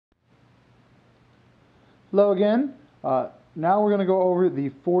Hello again. Now we're going to go over the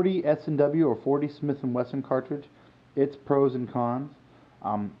 40 S&W or 40 Smith & Wesson cartridge, its pros and cons.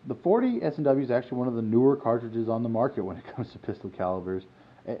 The 40 S&W is actually one of the newer cartridges on the market when it comes to pistol calibers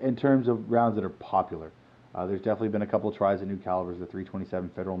in terms of rounds that are popular. There's definitely been a couple of tries at new calibers, the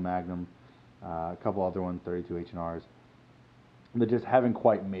 327 Federal Magnum, a couple other ones, 32 H&Rs, that just haven't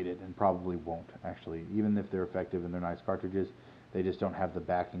quite made it and probably won't actually. Even if they're effective and they're nice cartridges, they just don't have the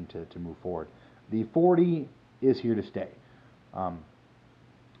backing to move forward. The 40 is here to stay.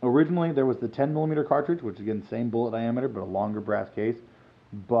 Originally, there was the 10mm cartridge, which again, same bullet diameter, but a longer brass case.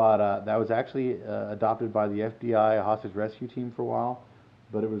 But that was actually adopted by the FBI hostage rescue team for a while.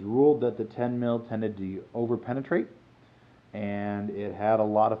 But it was ruled that the 10mm tended to over-penetrate, and it had a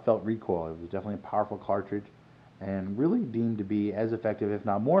lot of felt recoil. It was definitely a powerful cartridge, and really deemed to be as effective, if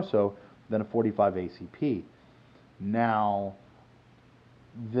not more so, than a 45 ACP. Now,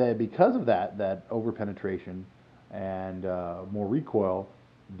 because of that over-penetration and more recoil,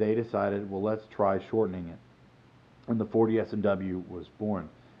 they decided, well, let's try shortening it. And the 40 S&W was born.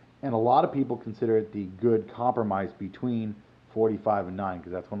 And a lot of people consider it the good compromise between 45 and 9,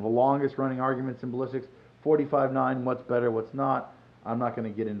 because that's one of the longest running arguments in ballistics. 45-9, what's better, what's not? I'm not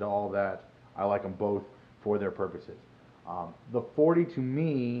going to get into all that. I like them both for their purposes. The 40, to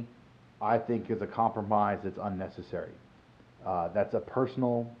me, I think is a compromise that's unnecessary. That's a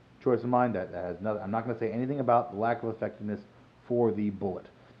personal choice of mine. That has nothing. I'm not going to say anything about the lack of effectiveness for the bullet.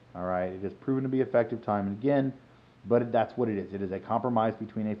 All right, it has proven to be effective time and again, but that's what it is. It is a compromise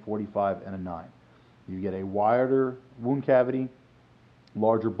between a 45 and a 9. You get a wider wound cavity,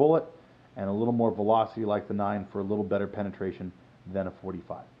 larger bullet, and a little more velocity like the 9 for a little better penetration than a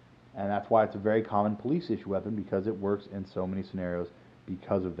 45. And that's why it's a very common police issue weapon, because it works in so many scenarios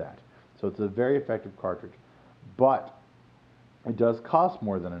because of that. So it's a very effective cartridge. But it does cost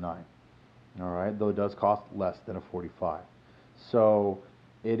more than a 9, all right, though it does cost less than a 45. So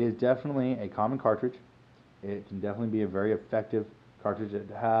it is definitely a common cartridge. It can definitely be a very effective cartridge. It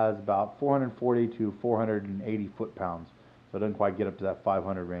has about 440 to 480 foot-pounds, so it doesn't quite get up to that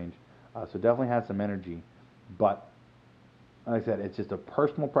 500 range. So it definitely has some energy, but like I said, it's just a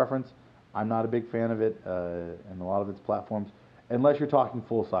personal preference. I'm not a big fan of it and a lot of its platforms, unless you're talking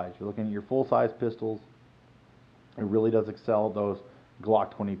full size. You're looking at your full-size pistols. It really does excel at those.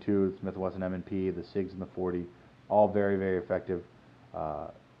 Glock 22, Smith & Wesson M&P, the SIGs and the 40, all very, very effective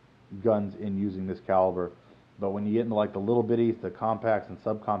guns in using this caliber. But when you get into like the little bitties, the compacts and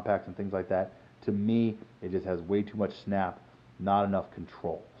subcompacts and things like that, to me, it just has way too much snap, not enough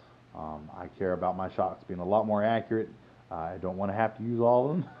control. I care about my shots being a lot more accurate. I don't want to have to use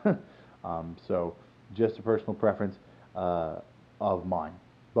all of them. So just a personal preference of mine.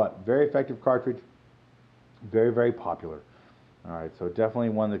 But very effective cartridge, very, very popular. All right, so definitely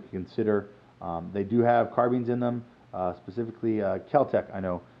one to consider. They do have carbines in them, specifically Kel-Tec, I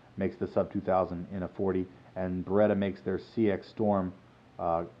know, makes the sub 2000 in a 40, and Beretta makes their CX Storm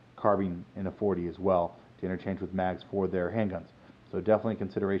carbine in a 40 as well to interchange with mags for their handguns. So definitely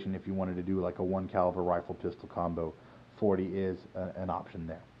consideration if you wanted to do like a one caliber rifle pistol combo. 40 is an option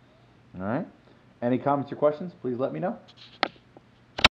there. All right. Any comments or questions? Please let me know.